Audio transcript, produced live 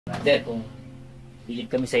Brother, kung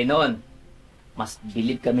bilib kami sa'yo noon, mas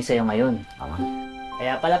bilib kami sa'yo ngayon.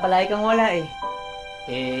 Kaya pala palagi kang wala eh.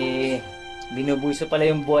 Binubuiso pala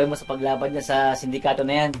yung buhay mo sa paglaban niya sa sindikato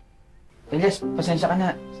na yan. Elias, pasensya ka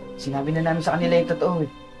na. Sinabi na namin sa kanila yung totoo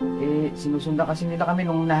eh. Sinusundan kasi nila kami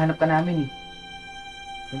nung nahanap ka namin eh.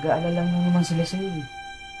 Nag-aalala lang naman sila sa'yo eh.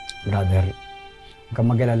 Brother, huwag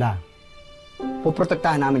kang mag-alala.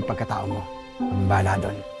 Puprotektahan namin pagkatao mo. Bahala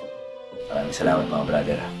doon. Maraming salamat mga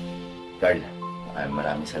brother. Carl,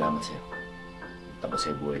 maraming salamat sa'yo. Tapos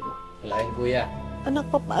sa'yo buhay ko. Wala yun, kuya. Anak,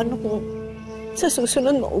 paano kung sa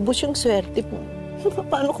susunod maubos yung swerte mo?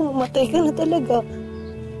 Paano kung mamatay ka na talaga?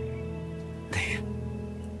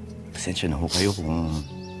 Pasensya na ho kayo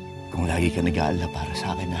kung lagi ka nag-aalala para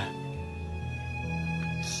sa akin, ha?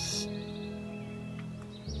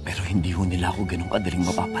 Pero hindi ho nila ako ganun kadaling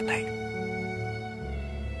mapapatay.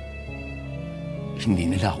 Hindi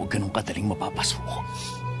nila ako ganun kadaling mapapasuko.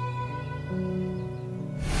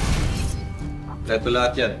 Ito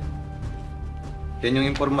lahat yan. Yan yung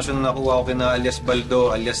impormasyon na nakuha ko kina alias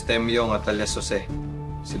Baldo, alias Temyong at alias Jose.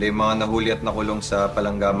 Sila yung mga nahuli at nakulong sa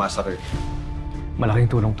Palangga Massacre.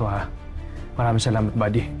 Malaking tulong to ha. Maraming salamat,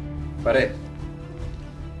 buddy. Pare,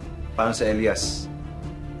 paano sa Elias?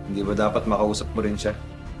 Hindi ba dapat makausap mo rin siya?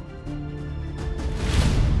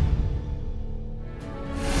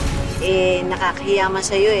 Nakakahiyaman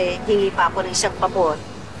sa'yo eh. Hingi pa ako ng isang pabor.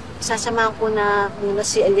 Sasamahan ko na muna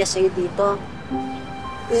si Elias sa'yo dito.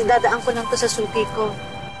 Dadaan ko lang to sa suki ko.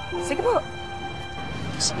 Sige po.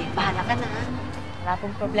 Sige, bahala ka na ha. Wala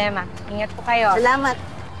pong problema. Ingat po kayo. Salamat.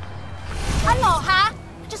 Ano, ha?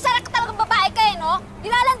 Tiyosara ka talagang babae kayo, no?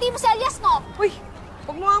 Nilalandi mo si Elias, no? Uy,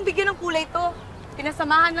 huwag mo ang bigyan ng kulay to.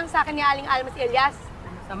 Pinasamahan lang sa akin ni Aling Alma si Elias.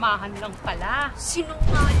 Pinasamahan lang pala.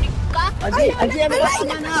 Sinungaling ka? Adi, ano ba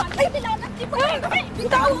kumanap? Ay, nilalandi mo.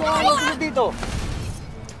 Bitawan mo ako dito.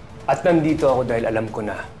 At nandito ako dahil alam ko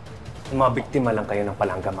na mga biktima lang kayo ng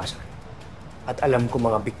Palangga Massacre. At alam ko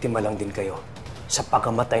mga biktima lang din kayo sa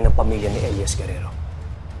pagkamatay ng pamilya ni Elias Guerrero.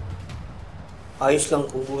 Ayos lang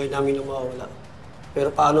kung buhay namin na mawawala. Pero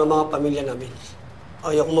paano ang mga pamilya namin?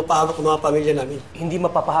 Ayaw kong mapahabak ang mga pamilya namin. Hindi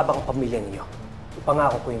mapapahabak ang pamilya ninyo.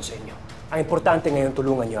 Ipangako ko yun sa inyo. Ang importante ngayon,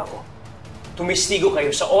 tulungan niyo ako. Tumistigo kayo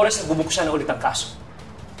sa oras na bubuksan na ulit ang kaso.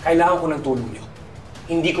 Kailangan ko ng tulong niyo.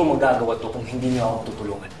 Hindi ko magagawa to kung hindi niyo ako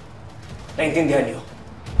tutulungan. Naintindihan niyo?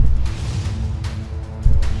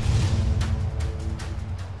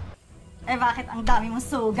 Eh, bakit ang dami mong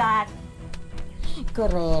sugat?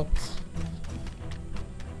 Correct.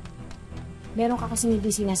 Meron ka kasi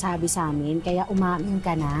hindi sinasabi sa amin, kaya umamin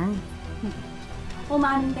ka na.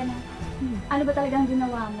 Umamin ka na. Ano ba talagang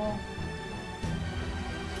ginawa mo?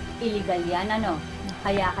 Illegal yan, ano?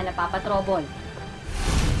 Kaya ka napapatrobol.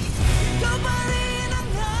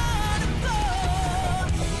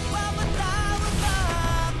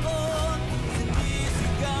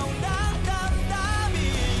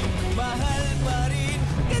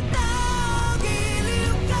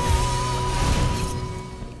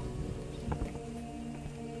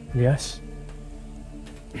 Elias?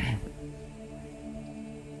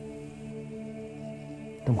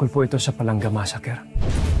 Tungkol po ito sa Palangga Massacre.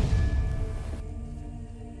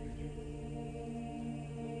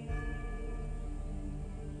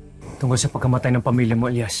 Tungkol sa pagkamatay ng pamilya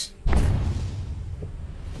mo, Elias.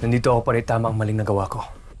 Nandito ako para itama ang maling nagawa ko.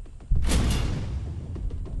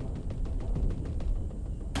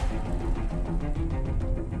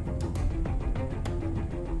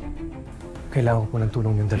 Kailangan ko po ng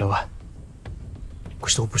tulong yung dalawa.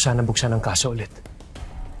 Gusto ko po sana buksan ang kaso ulit.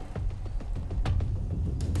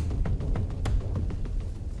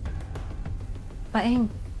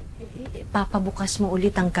 Paeng, papabukas mo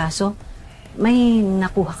ulit ang kaso? May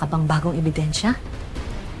nakuha ka bang bagong ebidensya?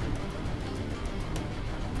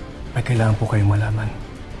 May kailangan po kayong malaman.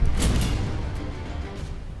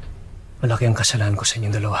 Malaki ang kasalanan ko sa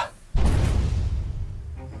inyong dalawa.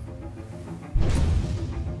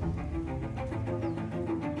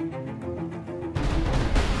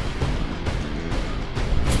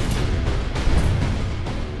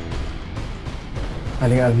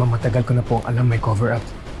 Aling Alma, matagal ko na po alam may cover-up.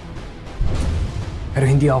 Pero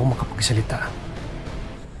hindi ako makapagsalita.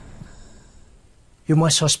 Yung mga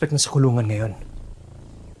suspect na sa kulungan ngayon,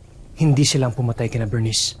 hindi silang pumatay kina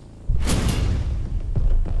Bernice.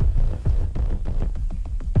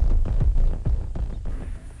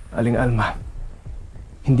 Aling Alma,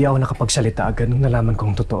 hindi ako nakapagsalita agad nung nalaman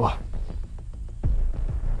kong totoo.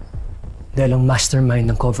 Dahil ang mastermind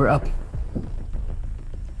ng cover-up,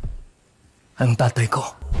 ang tatay ko.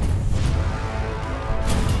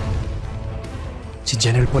 Si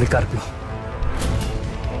General Policarpio.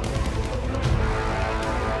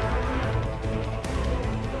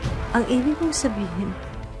 Ang ibig mong sabihin,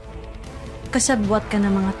 kasabwat ka ng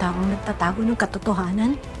mga taong nagtatago ng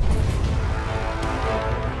katotohanan?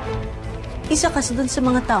 Isa ka doon sa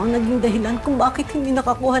mga taong naging dahilan kung bakit hindi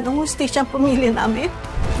nakakuha ng hustisya ang pamilya namin?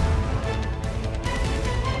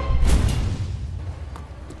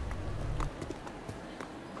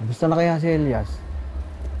 Kamusta na kaya si Elias?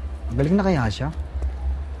 Magaling na kaya siya?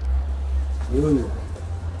 Yun.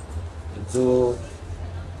 Medyo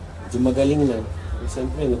magaling na.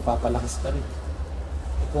 Siyempre, nagpapalakas ka rin.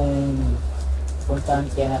 Kung puntahan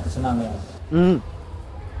kaya natin sa mamaya.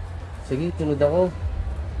 Sige, tunod ako.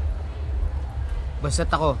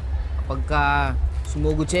 Basta't ako, kapag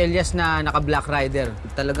sumugod si Elias na naka-Black Rider,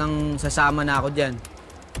 talagang sasama na ako dyan.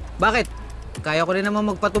 Bakit? Kaya ko rin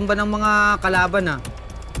naman magpatumba ng mga kalaban, ha?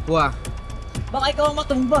 Wah. Baka ikaw ang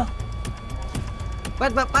matumba.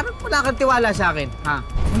 Parang wala kang tiwala sa akin, ha?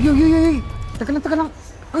 Ay! Taka lang.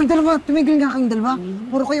 Kayong dalawa, tumigil nga kayong dalawa.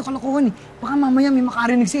 Puro kayo kalokohan eh. Baka mamaya may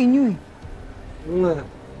makarinig sa inyo eh. Oo nga.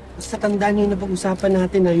 Basta tandaan niyo na pag-usapan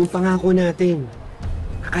natin na yung pangako natin.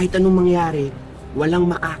 Kahit anong mangyari, walang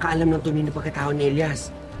makakaalam ng tunay na pagkatao ni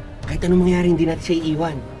Elias. Kahit anong mangyari, hindi natin siya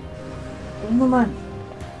iiwan. Oo naman.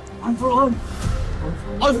 All for all.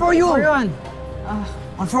 All for you!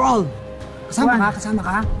 All for all. Kasama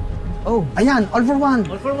ka? Oh, ayan, all for one.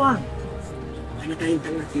 All for one. Ano tayong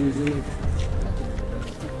tanga, tinulungan.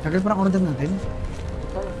 Tagal pa na order natin.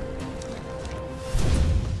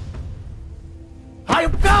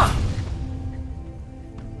 Hayop ka!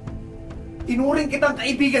 Tinuring kitang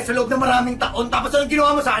kaibigan sa loob ng maraming taon, tapos anong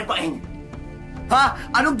ginawa mo sa akin, Paeng? Ha?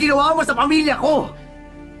 Anong ginawa mo sa pamilya ko?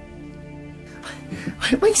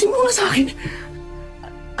 Ano ba yung simula sa akin?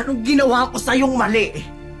 Anong ginawa ko sa'yong mali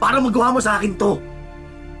para magawa mo sa akin to?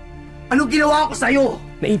 Anong ginawa ko sa'yo?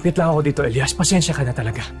 Naipit lang ako dito, Elias. Pasensya ka na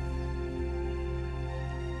talaga.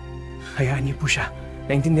 Hayaan niyo po siya.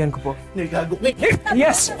 Naintindihan ko po. Nagagukit!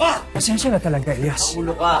 Yes! Pasensya na talaga, Elias.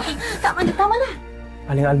 Ulo ka! Tama na.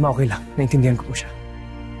 Aling Alma, okay lang. Naintindihan ko po siya.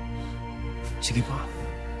 Sige po.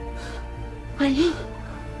 Paeng.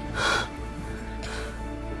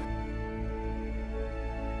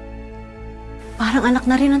 Parang anak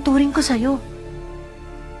na rin ang turing ko sa'yo.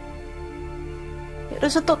 Pero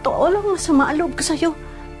sa totoo lang, masama ang loob ko sa'yo.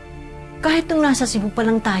 Kahit nung nasa Cebu pa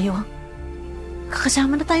lang tayo,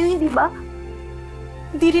 kakasama na tayo, hindi ba?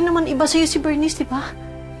 Hindi rin naman iba sa'yo si Bernice, di ba?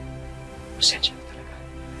 Pasensya na talaga.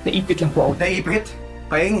 Naipit lang po ako. Naipit?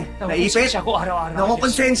 Paeng, naipit? Nakukonsensya ko araw-araw.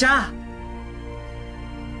 Nakukonsensya?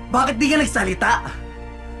 Bakit di ka nagsalita?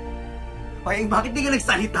 Paeng, bakit di ka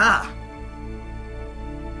nagsalita?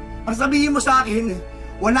 Ang sabihin mo sa akin,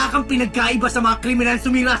 wala kang pinagkaiba sa mga kriminal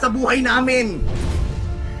sumira sa buhay namin.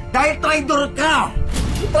 Dahil traidor ka!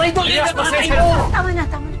 Traidor ka na tayo! Tama na.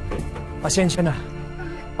 Pasensya na.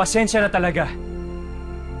 Pasensya na talaga.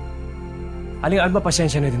 Aling Alma,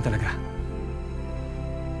 pasensya na din talaga.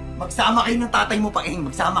 Magsama kayo ng tatay mo, Paeng.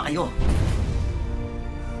 Magsama kayo.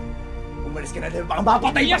 Umalis ka na dahil baka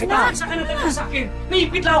mapatay pa kita! Yes, ka na talaga sa akin.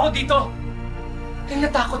 Naipit lang ako dito. Dahil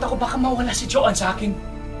natakot ako baka mawala si Joanne sa akin.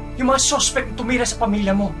 Yung mga suspect na tumira sa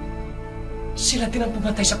pamilya mo. Sila din ang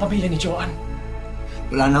pumatay sa pamilya ni Joanne.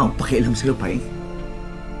 Wala na akong pakialam sa'yo, Paeng.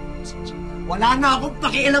 Wala na akong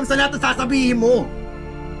pakialam sa lahat na sasabihin mo.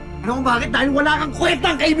 Ano kung bakit? Dahil wala kang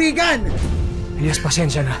kwentang kaibigan! Elias,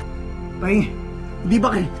 pasensya na. Paeng, di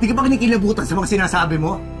ka ba kinikilabutan sa mga sinasabi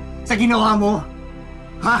mo? Sa ginawa mo?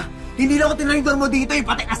 Ha? Hindi lang ako tinraidor mo dito eh.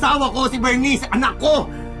 Pati asawa ko, si Bernice, anak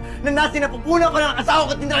ko! Na nasinapupunan ko ng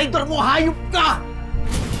asawa ko, tinraidor mo, hayop ka!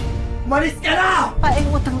 Umalis ka na!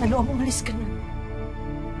 Paeng, utang na loob, umalis ka na.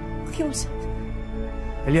 Pakiusap.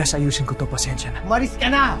 Elias, ayusin ko to. Pasensya na. Umalis ka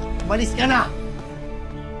na! Umalis ka na!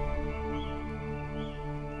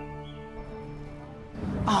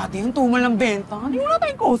 Ate, yung tumal ng benta. Hindi wala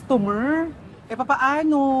tayong customer. Eh,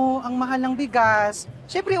 papaano? Ang mahal ng bigas.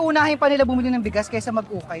 Siyempre, unahin pa nila bumili ng bigas kaysa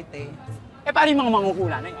mag-ukay, te. Eh, paano yung mga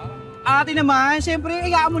mangukula na yun? Ate naman, siyempre,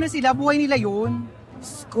 iyaan mo na sila. Buhay nila yun.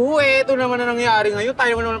 Sko, ito naman na nangyari ngayon.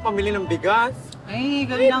 Tayo naman naman pamili ng bigas. Ay,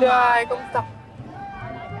 gano'n na nga. Ay, kumusta?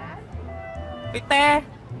 Ite!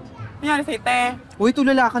 Nangyari sa ite? Uy,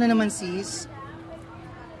 tulala ka na naman, sis.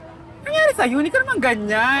 Nangyari sa'yo? Hindi ka naman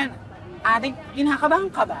ganyan. Ate, kinakabahan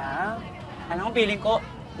ka ba? Alam mo, feeling ko,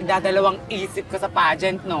 nagdadalawang isip ka sa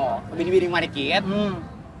pageant, no? Binibining marikit.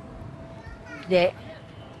 Hindi.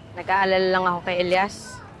 Nag-aalala lang ako kay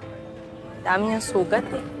Elias. Dami niyang sugat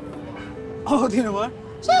eh. Oo, di naman.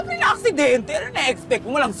 Siyempre na-aksidente. Ano na-expect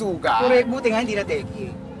mo? Walang sugat. Correct, buti nga hindi na teki.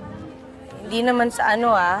 Hindi naman sa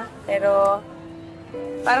ano pero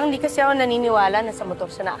parang hindi kasi ako naniniwala na sa motor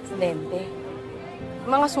siya na-aksidente.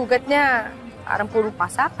 Yung mga sugat niya, parang puro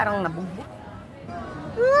pasa, parang nabugbog.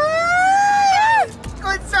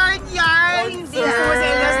 Concern yan! Hindi gusto mo si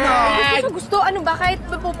Elias, no? Gusto, ano ba? Kahit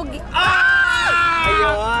mapupogi...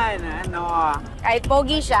 Ayun, ano? Kahit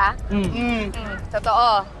pogi siya.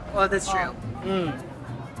 Totoo. Well, that's true.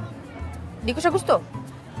 Hindi ko siya gusto.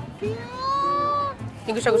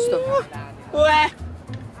 Hindi ko siya gusto. Weh!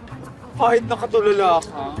 Kahit nakatulala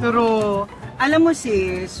ka. Pero, alam mo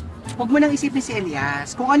sis, huwag mo nang isipin si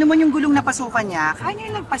Elias. Kung ano man yung gulong na pasukan niya, kaya niya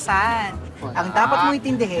yung lagpasan. Ang dapat mo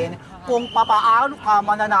intindihin, kung papaano ka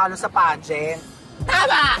mananalo sa pageant.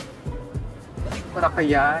 Tama! Para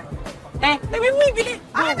kaya? May bibili!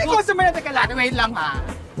 Ate, customer na teka lang. Wait lang ha.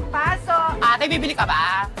 Paso! Ate, bibili ka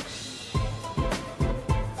ba?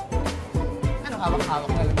 Ano hawak-hawak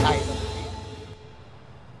na lang tayo?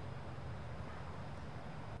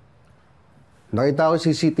 Nakita ko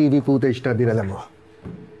CCTV footage na dinala mo.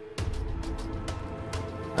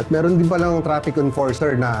 At meron din palang traffic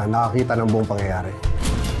enforcer na nakakita ng buong pangyayari.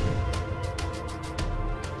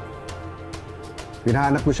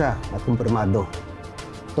 Pinahanap ko siya at kumpirmado.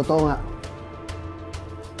 Totoo nga.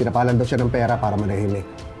 Pinapalan daw siya ng pera para manahimik.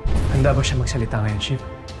 Handa ba siya magsalita ngayon, Chief?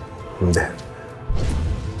 Hindi.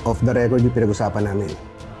 Off the record yung pinag-usapan namin.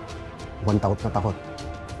 Mukhang takot na takot.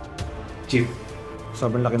 Chief,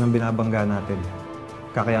 sobrang laki ng binabangga natin.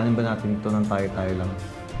 Kakayanin ba natin ito ng tayo-tayo lang?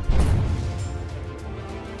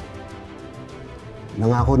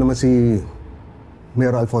 Nangako naman si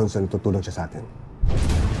Mayor Alfonso na tutulong siya sa atin.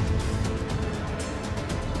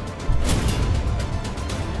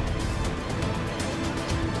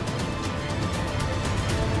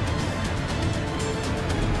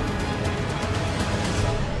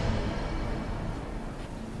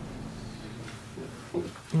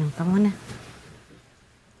 Ka muna.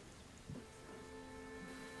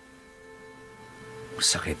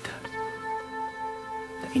 Masakit.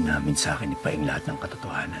 Na inamin sa akin ni Paeng lahat ng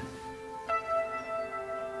katotohanan.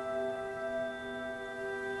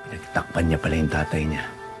 Pinagtakpan niya pala yung tatay niya.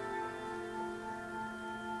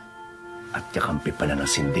 At kakampi pala ng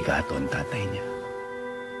sindikato ang tatay niya.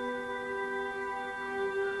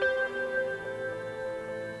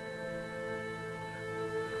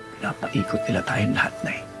 Pinapaikot nila tayong lahat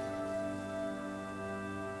na eh.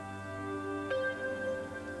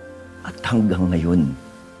 At hanggang ngayon,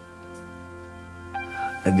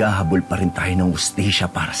 naghahabol pa rin tayo ng hustisya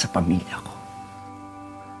para sa pamilya ko.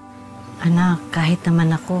 Anak, kahit naman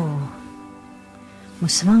ako,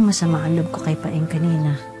 masama ang loob ko kay Paeng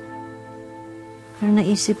kanina. Pero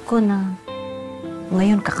naisip ko na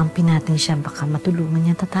ngayon kakampi natin siya, baka matulungan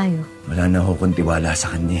niya tayo. Wala na ako kung tiwala sa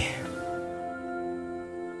kanya.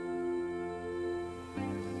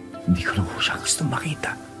 Hindi ko na ho siya gusto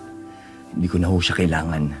makita. Hindi ko na ho siya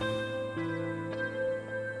kailangan.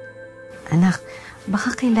 Anak,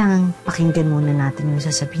 baka kailangan pakinggan muna natin yung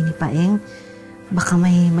sasabihin ni Paeng. Baka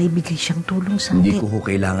may maibigay siyang tulong sa atin. Hindi ko ho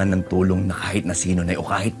kailangan ng tulong na kahit na sino na o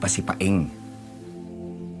kahit pa si Paeng.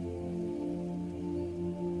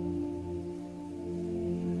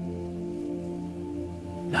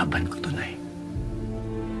 Laban ko to, Nay.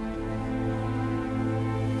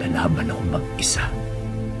 Lalaban ako mag-isa.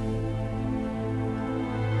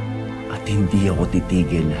 At hindi ako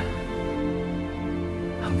titigil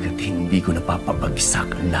hanggat hindi ko napapabagsak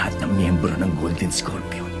ang lahat ng miyembro ng Golden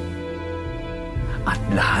Scorpion at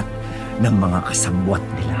lahat ng mga kasabwat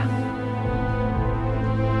nila.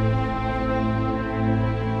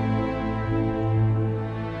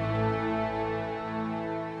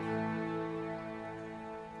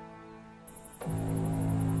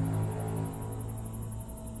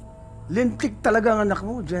 Lintik talaga ang anak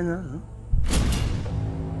mo, Jenna.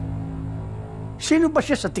 Sino ba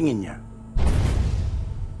siya sa tingin niya?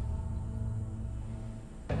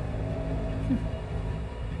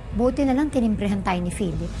 Buti na lang tinimprehan tayo ni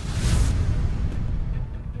Philip.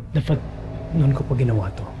 Dapat noon ko pa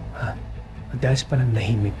ginawa to, ha? At dahil sa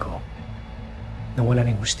pananahimik ko, nawala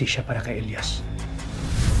ng hustisya para kay Elias.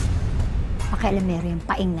 Pakialamero yung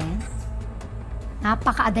Paeng na yan.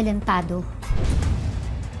 Napaka-adalantado.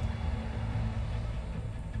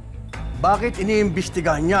 Bakit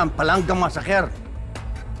iniimbestigahan niya ang palanggang masaker?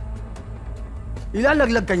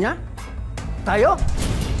 Ilalaglag ka niya? Tayo?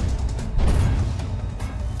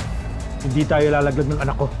 Hindi tayo lalaglag ng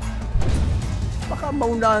anak ko. Baka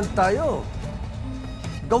maunahan tayo.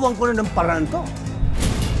 Gawan ko na ng paraan to.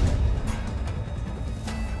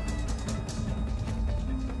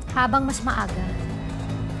 Habang mas maaga,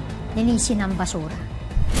 linisin ang basura.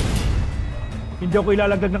 Hindi ako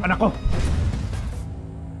ilalaglag ng anak ko.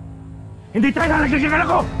 Hindi tayo lalaglag ng anak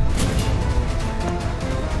ko!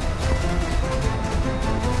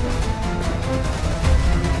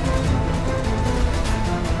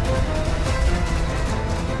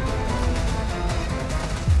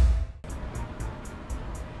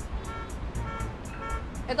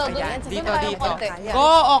 Ito, Ayan, dito. Yan.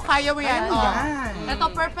 Oo, kaya mo yan. Ayan, Oh. yan. Ito,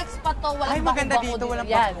 perfect spot to. Walang Ay, maganda bako-bako dito, walang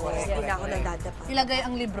Yan. bako. Hindi na ako nagdadapa. Ilagay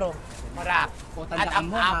ang libro. Marap. At ang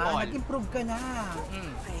apple. Nag-improve ka na.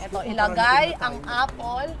 Ito, ilagay ang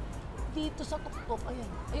apple dito sa tuktok. Ayan.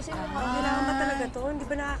 Ayusin mo. Kailangan ba talaga to? Hindi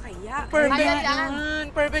ba nakakaya? Perfect Ayan, yan.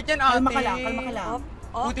 Perfect yan, ate. Kalma ka lang.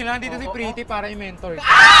 Buti lang dito si Pretty para i-mentor.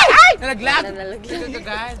 Ay! Nalaglag!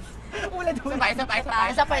 Nalaglag. Ulan.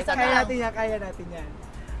 Isa pa. Kaya natin yan.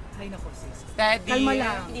 Ay, naku, sis. Steady. Kalma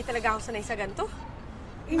lang. Hindi talaga ako sanay sa ganito.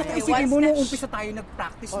 Sige mo, nung umpisa tayo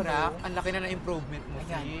nag-practice mo. Ora, ang laki na ng improvement mo.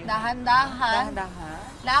 Dahan-dahan.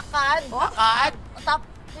 Lakad. Lakad. Tap.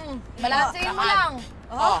 Balansehin mo lang.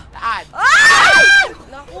 Lakad.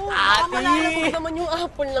 Naku, baka malalabog naman yung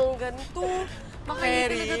apple ng ganito. Baka hindi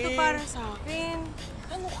Mary. talaga to para sa akin.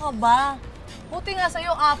 Ano ka ba? Buti nga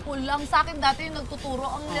sa'yo, apple lang. Sa akin dati yung nagtuturo,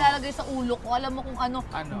 ang nilalagay sa ulo ko, alam mo kung ano?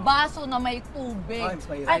 Baso na may tubig.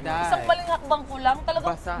 Ay, isang maling hakbang ko lang,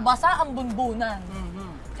 talagang basa ang bunbunan.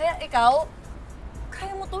 Kaya ikaw,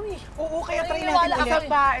 kaya mo to eh. Oo, kaya try Naniniwala natin ako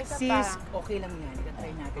ulit. eh. Sis, okay lang yan.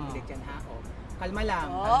 Try natin ulit yan, ha? Kalma lang.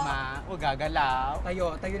 Kalma. Huwag gagalaw.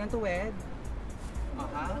 Tayo ng tuwid.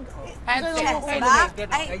 Chest back.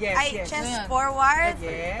 Chest forward.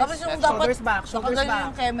 Tapos yung dapat, shoulders back.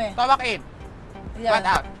 yung keme. Tawak in. Ayan. Flat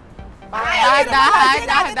out.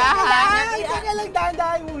 Dahan.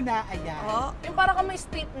 Dahan muna. Ayan. Yung parang ka may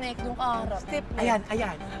stiff neck, yung kaharap. Stiff neck.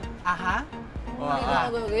 Ayan. Aha.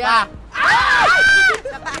 Yan.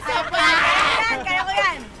 Kaya ko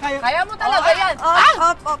yan. Kaya mo talaga yan.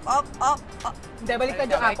 Up. Hindi, baliktad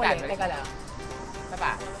yung apple eh. Teka lang.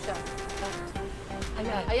 Tapa.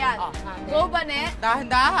 Ayan. Go ba, ne?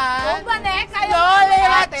 Dahan. Go ba, ne? Kaya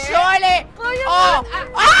Surely.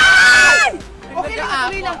 Ay! Okay lang.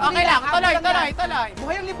 Tuloy.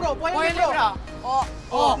 Buhay ang libro.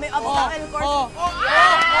 May obstacle course.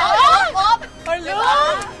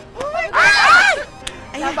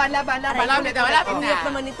 Laban. Ang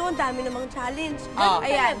naman ito, ang dami namang challenge.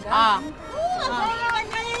 Ayan.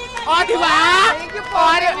 Di ba? Thank you po.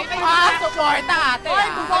 Supporta ate. Ay,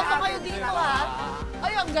 buboto kayo dito ha.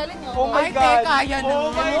 Ay, ang galing Oh my God. Kaya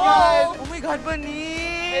naman. Oh my God, Bani.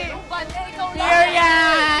 Ikaw lang.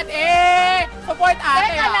 Period. Support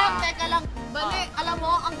ate. Teka lang. Bani, alam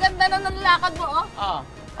mo, ang ganda na ng lakad mo,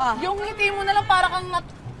 Yung ngiti mo na lang para kang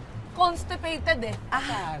constipated eh.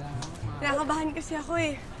 Nakakabahan kasi ako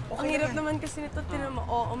eh. Ang hirap naman kasi nito, tinan mo.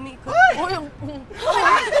 Umikot.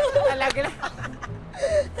 Talaga lang.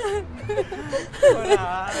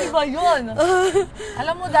 Iba yun.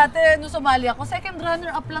 Alam mo, dati nung sumali ako, second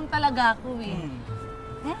runner-up lang talaga ako eh.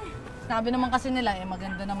 Sabi naman kasi nila,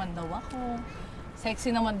 maganda naman daw ako.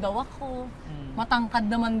 Sexy naman daw ako. Matangkad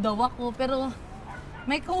naman daw ako. Pero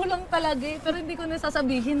may kulang talaga eh. Pero hindi ko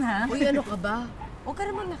nasasabihin ha. Uy, ano ka ba? Huwag ka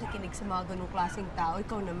naman nakikinig sa mga ganong klaseng tao.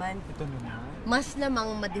 Ikaw naman. Ito naman. Mas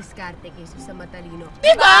lamang madiskarte kaysa sa matalino.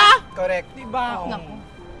 Diba? Correct. Diba? Naku.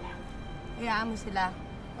 Hayaan mo sila.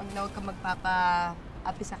 Huwag ka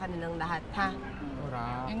magpapa-api sa kanilang lahat, ha?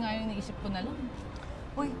 Yun nga yung iniisip ko na lang.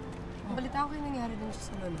 Uy, balita ko kayo nangyari dun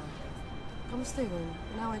sa salon, ha? Kamusta yun?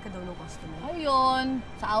 Inaway ka daw ng customer. Ayun,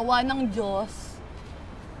 sa awa ng Diyos,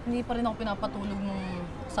 hindi pa rin ako pinapatulog nung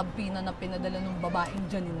sabpina na pinadala ng babaeng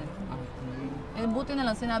Janine. Buti na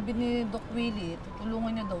lang, sinabi ni Doc Willie,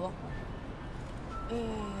 tutulungan niya daw ako.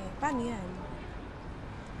 Paano yan?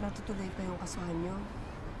 Natutuloy pa yung kasuhan nyo?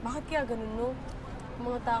 Bakit kaya ganun, no?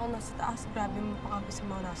 Mga tao nasa taas, grabe mo pakabi sa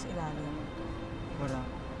mga nasa ilalim.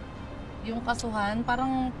 Yung kasuhan,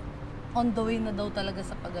 parang on the way na daw talaga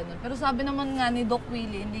sa pagganon. Pero sabi naman nga ni Doc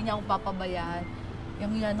Willie, hindi niya ako papabayaan.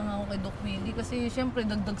 Yung yan na nga ako kay Doc Willie kasi syempre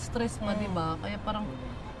dagdag stress pa, di ba? Kaya parang,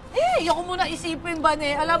 ayoko muna isipin,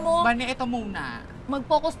 Bane. Alam mo, Bane, ito muna.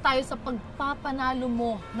 Mag-focus tayo sa pagpapanalo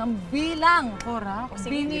mo ng bilang.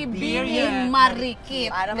 Binibining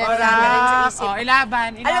marikit. Para rin sa isip.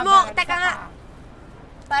 Ilaban. Alam mo, teka nga.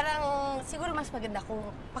 Parang siguro mas maganda kung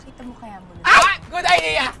pakita mo kaya muna. Good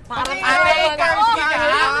idea! Para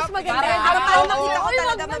mas maganda. Para makita ko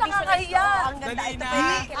talaga mabisualize ko. Ang ganda ito pa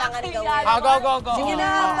yung kailangan gawin. Go. Sige na,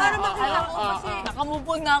 para makita ko kasi.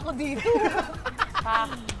 Nakamupon nga ako dito.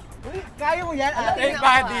 Kaya mo yan?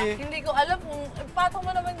 Hindi ko alam kung, patong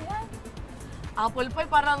mo naman yan. Apple pie,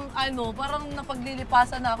 parang parang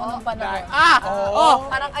napaglilipasan na ako ng panahon.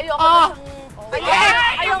 Parang ayoko na siyang...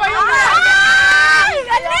 Ayoko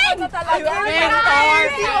na talaga.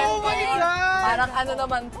 Parang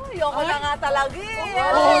naman to, ayoko na nga talaga.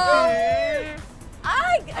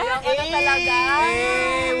 Ayoko na talaga.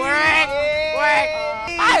 Work!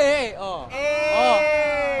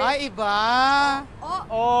 Ay, iba.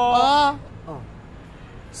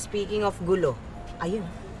 Speaking of gulo, ayun.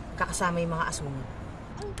 magkakasama yung mga asunod.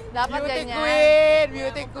 Dapat Beauty ganyan. queen!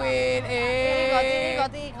 Beauty queen! Eh!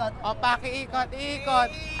 Ikot. O, paki-ikot-ikot.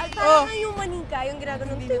 At parang nga yung manika, yung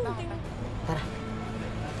ginaganon ting-ting. Tara.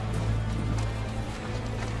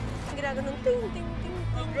 Yung ginaganon ting-ting.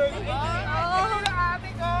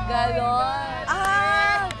 Ganon.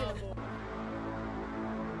 Ah!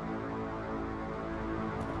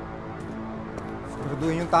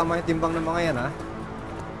 Siguraduhin yung tama yung timbang ng mga yan, ha?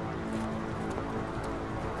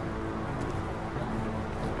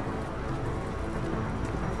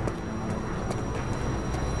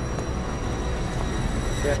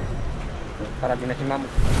 Sir, parating na si Ma'am.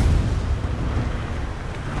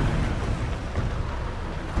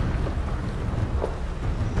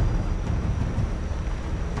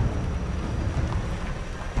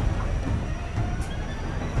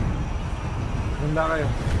 Handa kayo.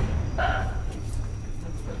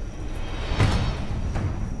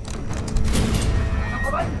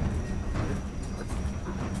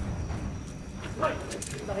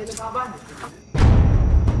 Dahil lumaban.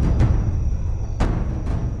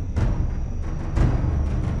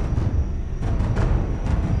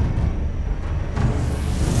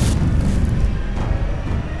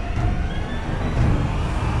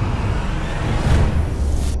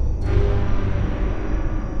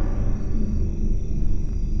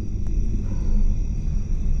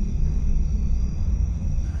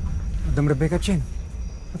 Madam Rebecca Chen,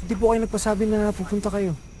 ba't hindi po kayo nagpasabi na pupunta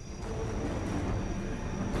kayo?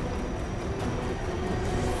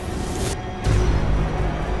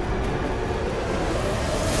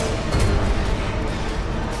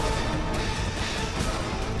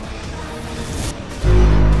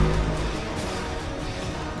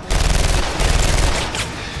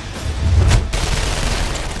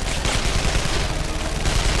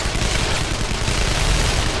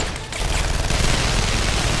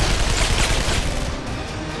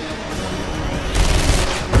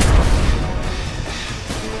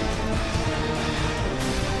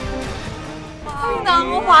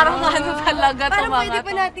 Parang ano talaga to, Parang mga pwede to.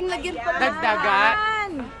 pa nating lagyan pa.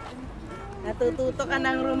 Dagdagan. Natututo ka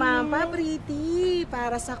ng rumampa, Pretty,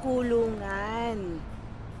 para sa kulungan.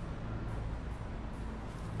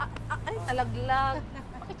 Ay, talaglag.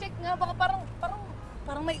 Pakicheck nga, baka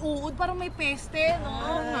parang may uod, parang may peste, no?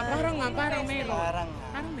 Parang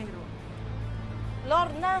mayroon.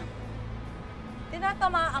 Lorna,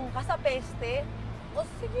 tinatamaan ka sa peste? O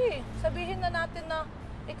sige, sabihin na natin na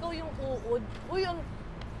ikaw yung uod. Uy,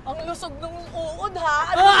 ang lusog ng uod,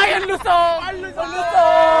 ha? Ay, ang lusog! Ang lusog! Ang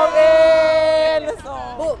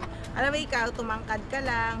lusog! Boom! Alam mo ikaw, tumangkad ka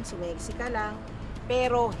lang, sumeksi ka lang,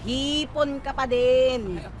 pero hipon ka pa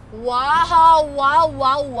din. Wow,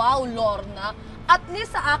 Lorna. At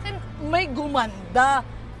least sa akin, may gumanda.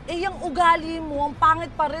 Eh, yung ugali mo, ang pangit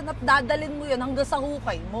pa rin at dadalin mo yan hanggang sa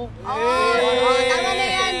hukay mo. Tama na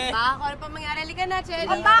yan. Baka ano pa mangyari. Halika na, Chelly.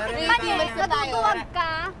 Bakit ba natutuwag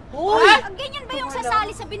ka? Uy! Ganyan ba yung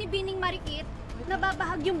sasali sa binibining marikit?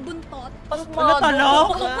 Nababahag yung buntot? Pasmado.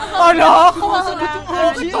 Talak!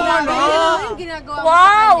 Yung ginagawa mo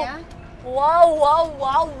sa kanya?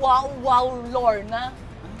 Wow, Lorna.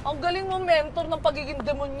 Ang galing mo mentor ng pagiging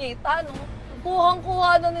demonyeta, no?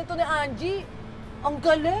 Kuhang-kuha na nito ni Angie. Ang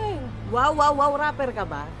galing! Wow, rapper ka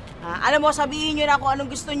ba? Alam mo, sabihin nyo na kung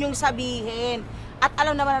anong gusto nyong sabihin. At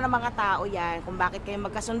alam naman na ng mga tao yan kung bakit kayo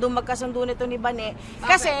magkasundo nito ni Bane.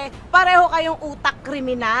 Kasi pareho kayong utak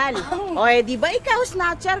kriminal. O di ba ikaw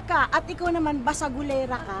snatcher ka at ikaw naman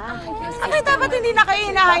basagulera ka? Ano dapat hindi na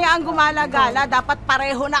kayo hinahayaang gumala-gala? Dapat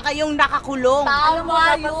pareho na kayong nakakulong.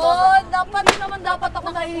 Tama yun! Dapat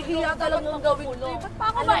ako nahihiya talagang gawin ko. Ba't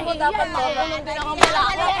pa ako mahihiya? Dapat makulong din ako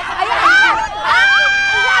malaki. Ayan!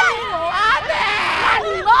 Lalim mo! Ate!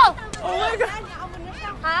 Lalim mo! Oh my God!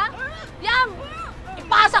 Ha? Yam!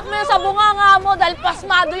 Ipasak mo yan sa bunganga mo dahil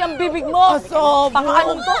pasmado yung bibig mo.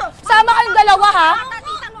 Pakaano to? Sama kayong dalawa, ha?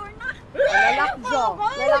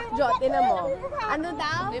 Lalakjo, tinan mo. Ano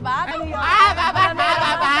daw? Diba?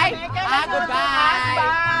 Bye-bye! Goodbye!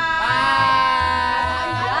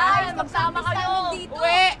 Yan, magsama kayo.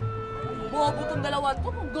 Uwi! Bobo tong dalawa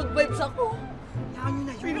to. Good vibes ako.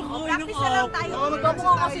 Practice na lang tayo.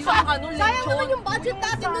 Magkamukha kasi sa lechon. Sayang naman yung budget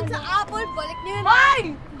natin dun sa Apple. Balik niyo yun.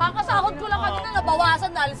 Ay! Kakasahod ko lang kanina,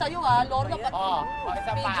 nabawasan dahil sa'yo, ha? Lorna, isa pa.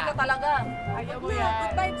 Medyo ka talaga. Ayaw mo yan.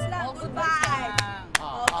 Good vibes lang. Goodbye.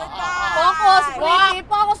 Goodbye. Focus, Pretty!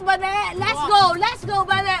 Focus, Bane! Let's go,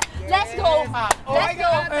 Bane! Let's go! Bane!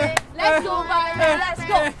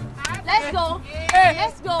 Let's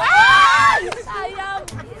go! Sayang!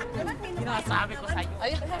 Sinasabi ko sa'yo.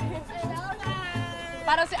 Ay.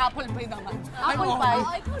 Parang si Apple Pie naman. Apple Pie?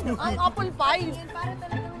 Ang Apple Pie.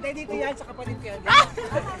 Hindi, dito yan sa kapatid ko yan.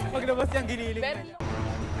 Paglabas yan, giniling.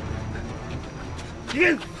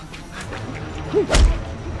 Sige!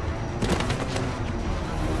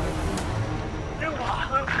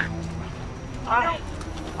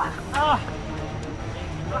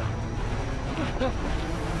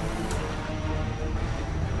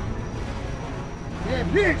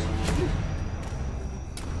 Please!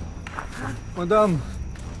 Madam!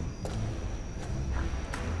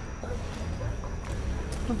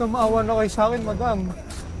 Madam, maawa na kayo sa akin, madam.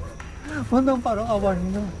 Madam, parang awa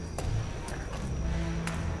niyo na.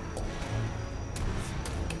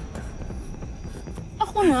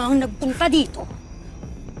 Ako na ang nagpunta dito.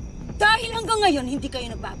 Dahil hanggang ngayon, hindi kayo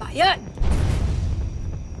nagbabayad.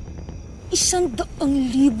 100,000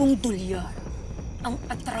 dolyar ang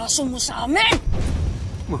atraso mo sa amin!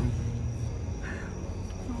 Ma'am,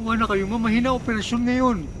 awa na kayo, ma'am. Mahina operasyon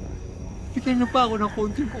ngayon. Bigyan niyo pa ako ng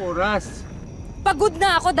konting oras. Pagod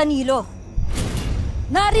na ako, Danilo.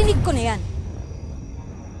 Narinig ko na yan.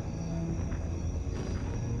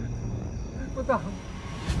 Madam!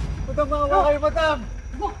 Madam, maawa kayo, madam!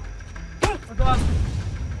 Madam!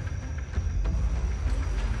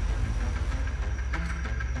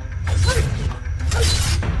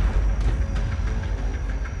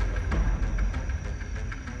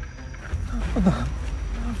 Madam!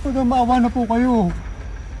 Madam, maawa na po kayo.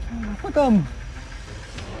 Madam!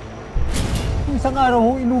 Isang araw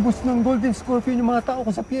ho, inubos ng Golden Scorpion yung mga tao ko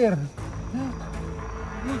sa pier.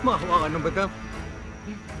 Maawa ka na, madam.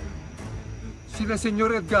 Sila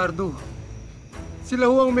Senyor Edgardo. Sila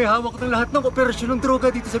ho ang may hawak ng lahat ng operasyon ng droga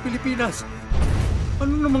dito sa Pilipinas.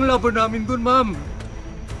 Ano namang laban namin doon, ma'am?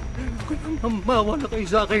 Kaya ma'am, maawa na kayo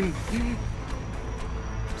sa akin.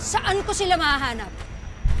 Saan ko sila mahahanap?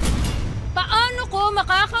 Paano ko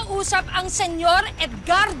makakausap ang Senyor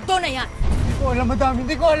Edgardo na yan? Hindi ko alam, madam.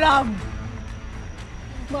 Hindi ko alam.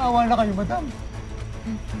 Maawa na kayo, madam.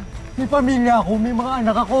 May pamilya ako. May mga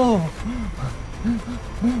anak ako.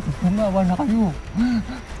 Maawa na kayo.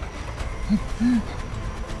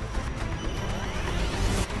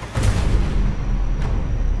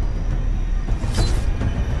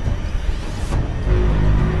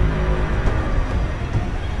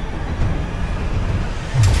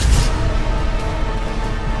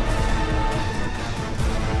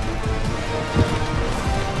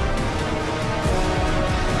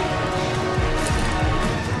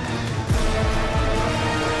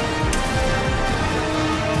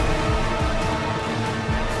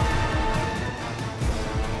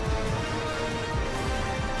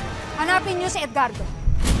 Hanapin niyo si Edgardo.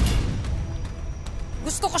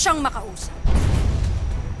 Gusto ko siyang makausap.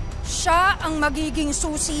 Siya ang magiging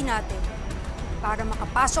susi natin para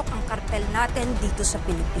makapasok ang kartel natin dito sa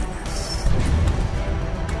Pilipinas.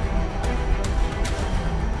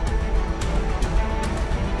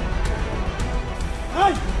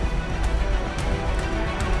 Ay!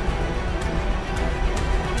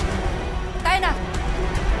 Tayo na!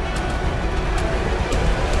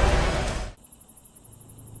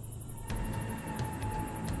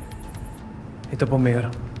 Ito po, Mayor.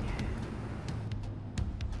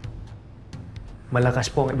 Malakas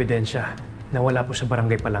po ang ebidensya na wala po sa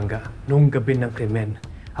Barangay Palangga noong gabi ng krimen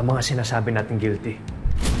ang mga sinasabi nating guilty.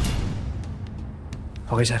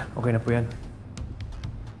 Okay, sir. Okay na po yan.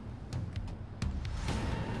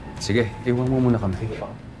 Sige, iwan mo muna kami.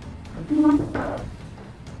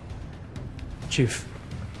 Chief,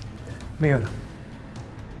 Mayor,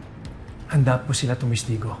 handa po sila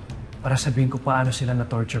tumistigo para sabihin ko paano sila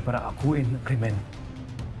na-torture para akuin ng krimen.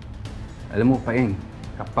 Alam mo, Paeng,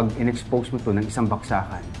 kapag in-expose mo to ng isang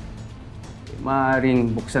baksakan, maaaring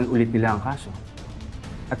buksan ulit nila ang kaso.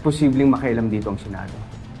 At posibleng makialam dito ang Senado.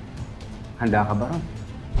 Handa ka ba ron?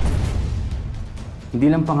 Hindi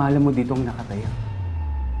lang pangalan mo dito ang nakataya,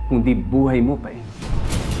 kundi buhay mo, Paeng.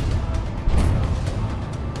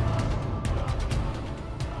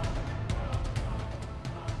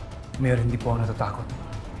 Mayor, hindi po ako natatakot.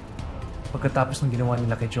 Pagkatapos ng ginawa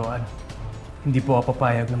nila kay Joanne, hindi po ako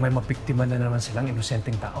papayag na may mabiktima na naman silang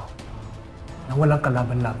inosenteng tao na walang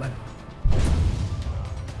kalaban-laban.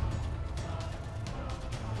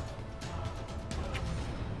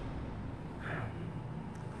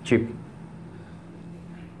 Chip,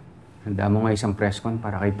 handa mo nga isang press con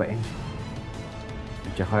para kay Paeng.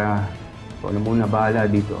 At saka, kung ano muna bahala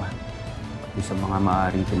dito, pati sa mga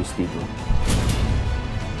maaaring tumistigo.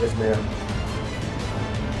 Yes, Mayor.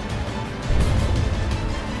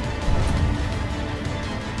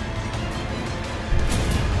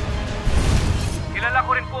 Kilala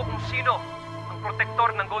ko rin po kung sino ang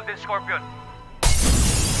protektor ng Golden Scorpion.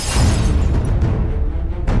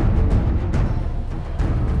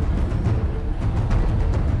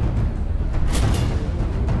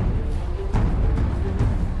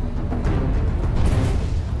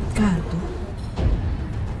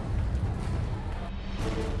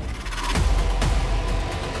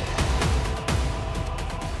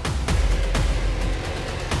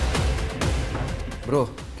 Bro,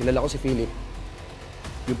 kilala ko si Philip.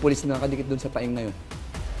 Yung pulis na nakadikit doon sa Paeng na yun.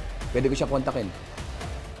 Pwede ko siya kontakin.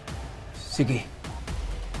 Sige.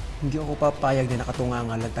 Hindi ako papayag na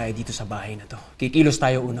nakatungangan lang tayo dito sa bahay na to. Kikilos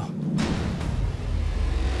tayo uno.